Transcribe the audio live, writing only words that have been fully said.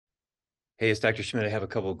Hey, it's Dr. Schmidt. I have a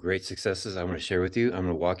couple of great successes I want to share with you. I'm going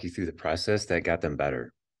to walk you through the process that got them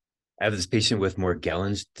better. I have this patient with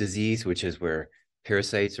Morgellons disease, which is where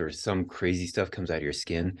parasites or some crazy stuff comes out of your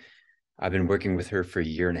skin. I've been working with her for a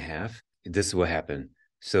year and a half. This is what happened.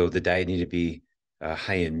 So the diet needed to be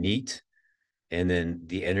high in meat, and then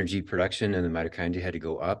the energy production and the mitochondria had to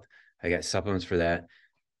go up. I got supplements for that,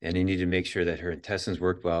 and I needed to make sure that her intestines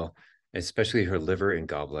worked well, especially her liver and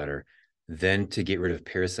gallbladder. Then to get rid of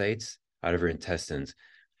parasites out of her intestines.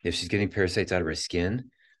 If she's getting parasites out of her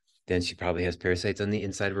skin, then she probably has parasites on the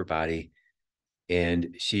inside of her body.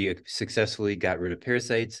 And she successfully got rid of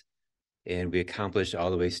parasites, and we accomplished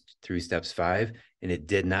all the way through steps 5, and it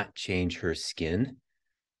did not change her skin.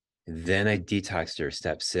 Then I detoxed her,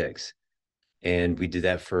 step 6, and we did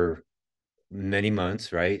that for many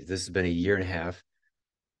months, right? This has been a year and a half,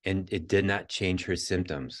 and it did not change her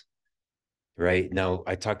symptoms, right? Now,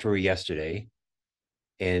 I talked to her yesterday,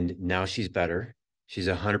 and now she's better. She's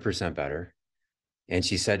 100% better. And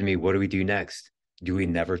she said to me, what do we do next? Do we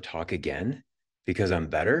never talk again because I'm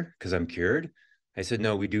better, because I'm cured? I said,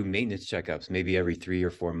 no, we do maintenance checkups. Maybe every 3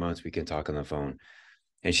 or 4 months we can talk on the phone.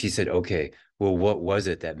 And she said, okay, well, what was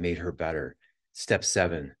it that made her better? Step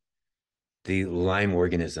 7, the Lyme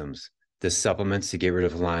organisms, the supplements to get rid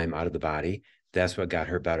of Lyme out of the body. That's what got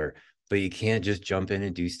her better. But you can't just jump in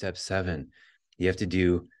and do step 7. You have to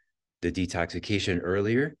do the detoxification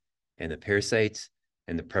earlier, and the parasites,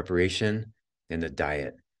 and the preparation, and the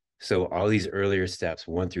diet. So all these earlier steps,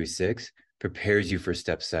 1 through 6, prepares you for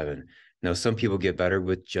step 7. Now, some people get better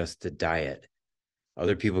with just the diet.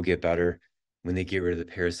 Other people get better when they get rid of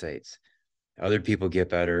the parasites. Other people get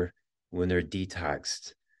better when they're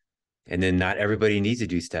detoxed. And then not everybody needs to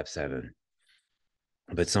do step 7,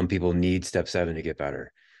 but some people need step 7 to get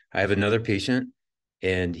better. I have another patient,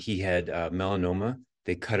 and he had melanoma.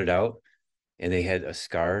 They cut it out, and they had a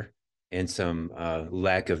scar and some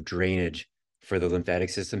lack of drainage for the lymphatic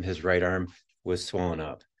system. His right arm was swollen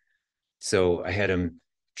up. So I had him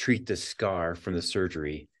treat the scar from the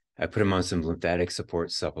surgery. I put him on some lymphatic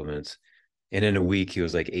support supplements. And in a week, he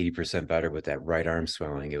was like 80% better with that right arm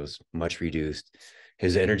swelling. It was much reduced.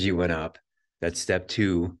 His energy went up. That's step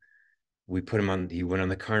 2. He went on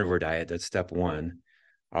the carnivore diet. That's step 1.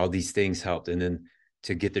 All these things helped. And then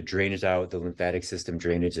to get the drainage out, the lymphatic system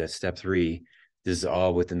drainage, that's step 3. This is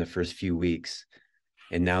all within the first few weeks.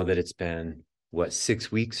 And now that it's been,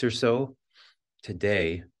 6 weeks or so,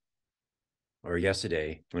 today or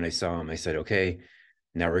yesterday, when I saw him, I said, okay,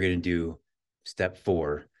 now we're going to do step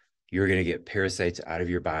 4. You're going to get parasites out of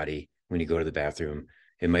your body when you go to the bathroom.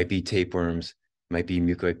 It might be tapeworms, might be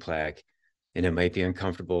mucoid plaque, and it might be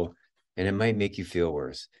uncomfortable, and it might make you feel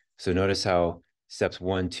worse. So notice how steps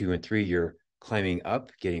 1, 2, and 3, you're climbing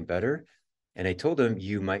up, getting better. And I told him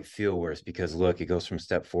you might feel worse because look, it goes from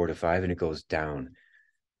step 4 to 5 and it goes down.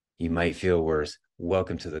 You might feel worse.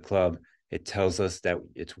 Welcome to the club. It tells us that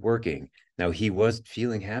it's working. Now, he was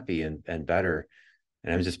feeling happy and better,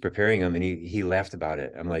 and I'm just preparing him, and he laughed about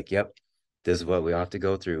it. I'm like, yep, this is what we have to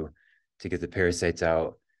go through to get the parasites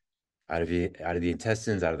out of the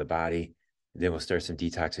intestines, out of the body. And then we'll start some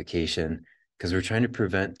detoxification because we're trying to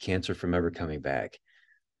prevent cancer from ever coming back.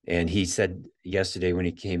 And he said yesterday when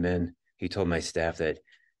he came in, he told my staff that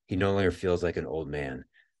he no longer feels like an old man.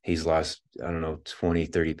 He's lost, I don't know, 20,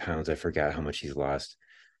 30 pounds. I forgot how much he's lost,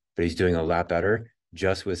 but he's doing a lot better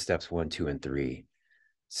just with steps 1, 2, and 3.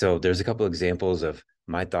 So there's a couple examples of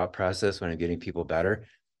my thought process when I'm getting people better.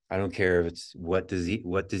 I don't care if it's what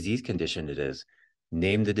disease condition it is.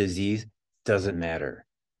 Name the disease, doesn't matter.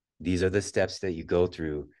 These are the steps that you go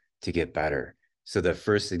through to get better. So the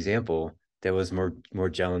first example, that was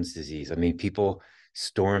Morgellons disease. I mean, people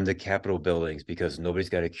storm the Capitol buildings because nobody's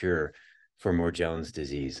got a cure for Morgellons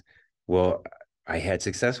disease. Well, I had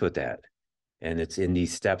success with that. And it's in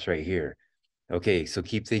these steps right here. Okay, so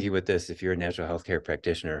keep thinking with this. If you're a natural healthcare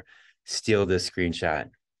practitioner, steal this screenshot,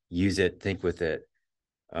 use it, think with it,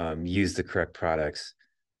 use the correct products,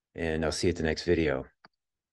 and I'll see you at the next video.